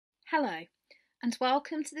Hello, and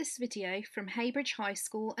welcome to this video from Heybridge High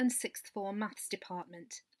School and 6th Form Maths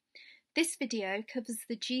Department. This video covers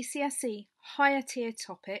the GCSE higher tier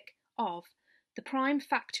topic of the prime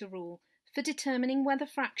factor rule for determining whether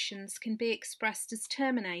fractions can be expressed as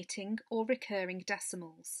terminating or recurring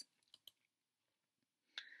decimals.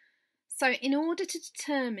 So in order to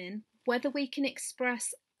determine whether we can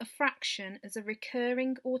express a fraction as a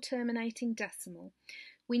recurring or terminating decimal,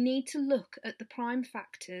 we need to look at the prime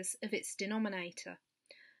factors of its denominator.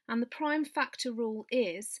 And the prime factor rule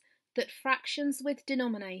is that fractions with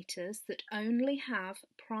denominators that only have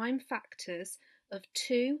prime factors of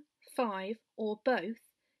 2, 5 or both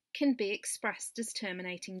can be expressed as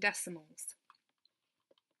terminating decimals.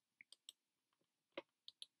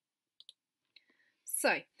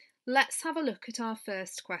 So let's have a look at our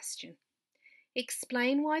first question.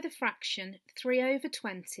 Explain why the fraction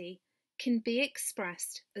 3/20 can be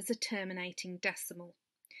expressed as a terminating decimal.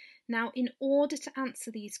 Now, in order to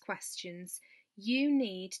answer these questions, you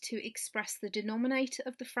need to express the denominator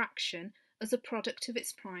of the fraction as a product of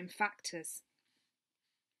its prime factors.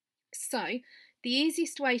 So, the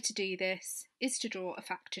easiest way to do this is to draw a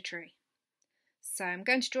factor tree. So I'm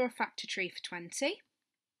going to draw a factor tree for 20.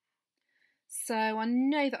 So I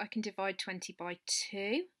know that I can divide 20 by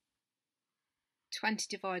 2. 20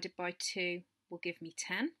 divided by 2 will give me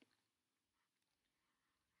 10.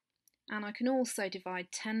 And I can also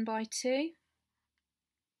divide 10 by 2,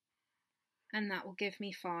 and that will give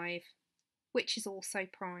me 5, which is also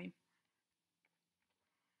prime.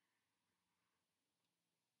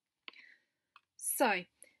 So,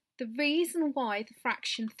 the reason why the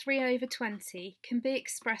fraction 3/20 can be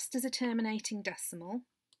expressed as a terminating decimal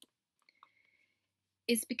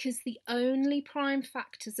is because the only prime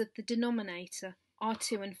factors of the denominator are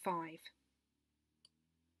 2 and 5.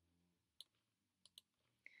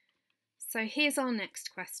 So here's our next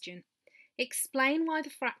question. Explain why the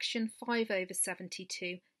fraction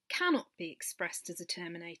 5/72 cannot be expressed as a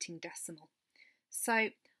terminating decimal.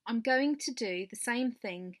 So I'm going to do the same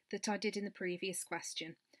thing that I did in the previous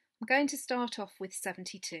question. I'm going to start off with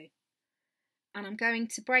 72 and I'm going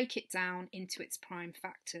to break it down into its prime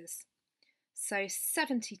factors. So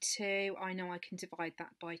 72, I know I can divide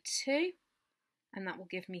that by 2 and that will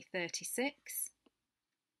give me 36.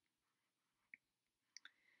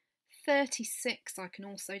 36 I can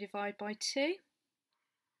also divide by 2,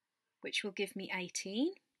 which will give me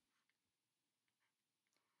 18.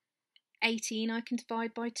 18 I can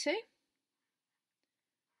divide by 2,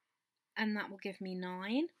 and that will give me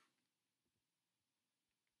 9.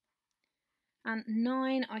 And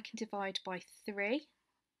 9 I can divide by 3,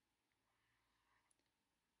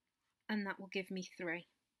 and that will give me 3.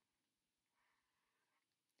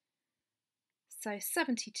 So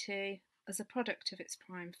 72 as a product of its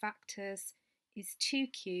prime factors is 2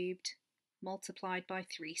 cubed multiplied by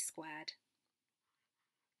 3 squared.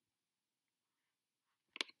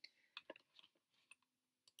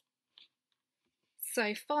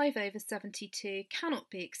 So 5/72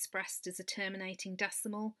 cannot be expressed as a terminating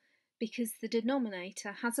decimal because the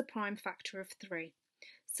denominator has a prime factor of 3,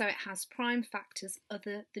 so it has prime factors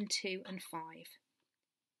other than 2 and 5.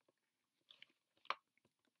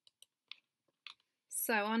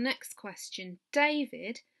 So our next question,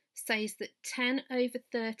 David says that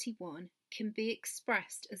 10/31 can be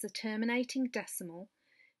expressed as a terminating decimal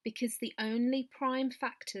because the only prime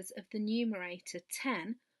factors of the numerator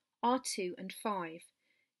 10 are 2 and 5.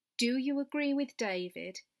 Do you agree with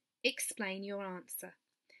David? Explain your answer.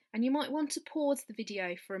 And you might want to pause the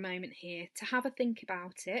video for a moment here to have a think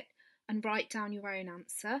about it and write down your own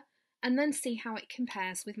answer and then see how it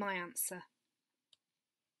compares with my answer.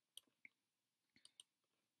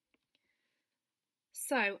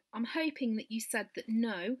 So I'm hoping that you said that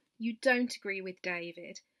no, you don't agree with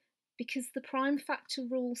David, because the prime factor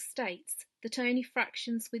rule states that only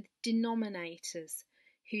fractions with denominators,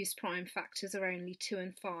 whose prime factors are only 2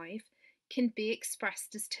 and 5, can be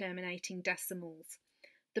expressed as terminating decimals.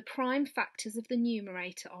 The prime factors of the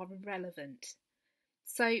numerator are irrelevant.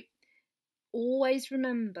 So always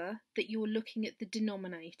remember that you're looking at the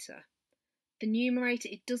denominator. The numerator,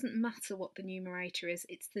 it doesn't matter what the numerator is,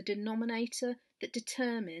 it's the denominator that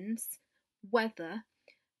determines whether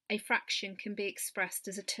a fraction can be expressed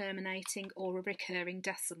as a terminating or a recurring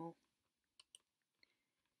decimal.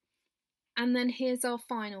 And then here's our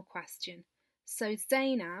final question. So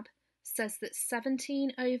Zainab says that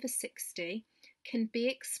 17/60 can be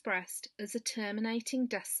expressed as a terminating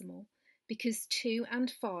decimal because 2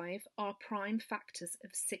 and 5 are prime factors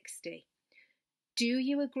of 60. Do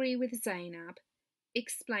you agree with Zainab?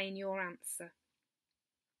 Explain your answer.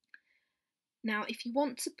 Now, if you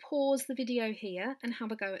want to pause the video here and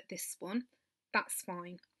have a go at this one, that's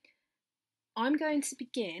fine. I'm going to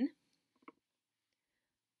begin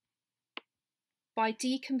by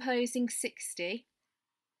decomposing 60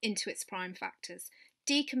 into its prime factors.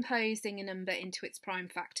 Decomposing a number into its prime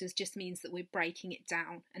factors just means that we're breaking it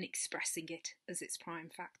down and expressing it as its prime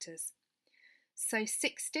factors. So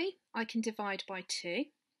 60 I can divide by 2,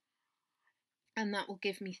 and that will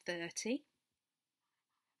give me 30.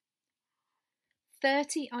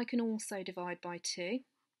 30 I can also divide by 2,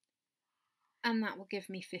 and that will give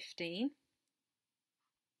me 15.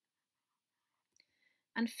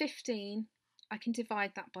 And 15 I can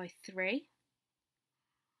divide that by 3,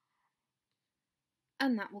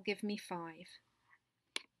 and that will give me 5.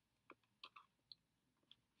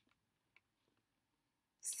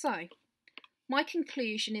 So, my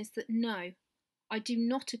conclusion is that no, I do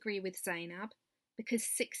not agree with Zainab, because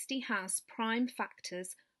 60 has prime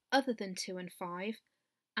factors other than 2 and 5,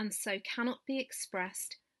 and so cannot be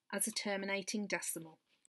expressed as a terminating decimal.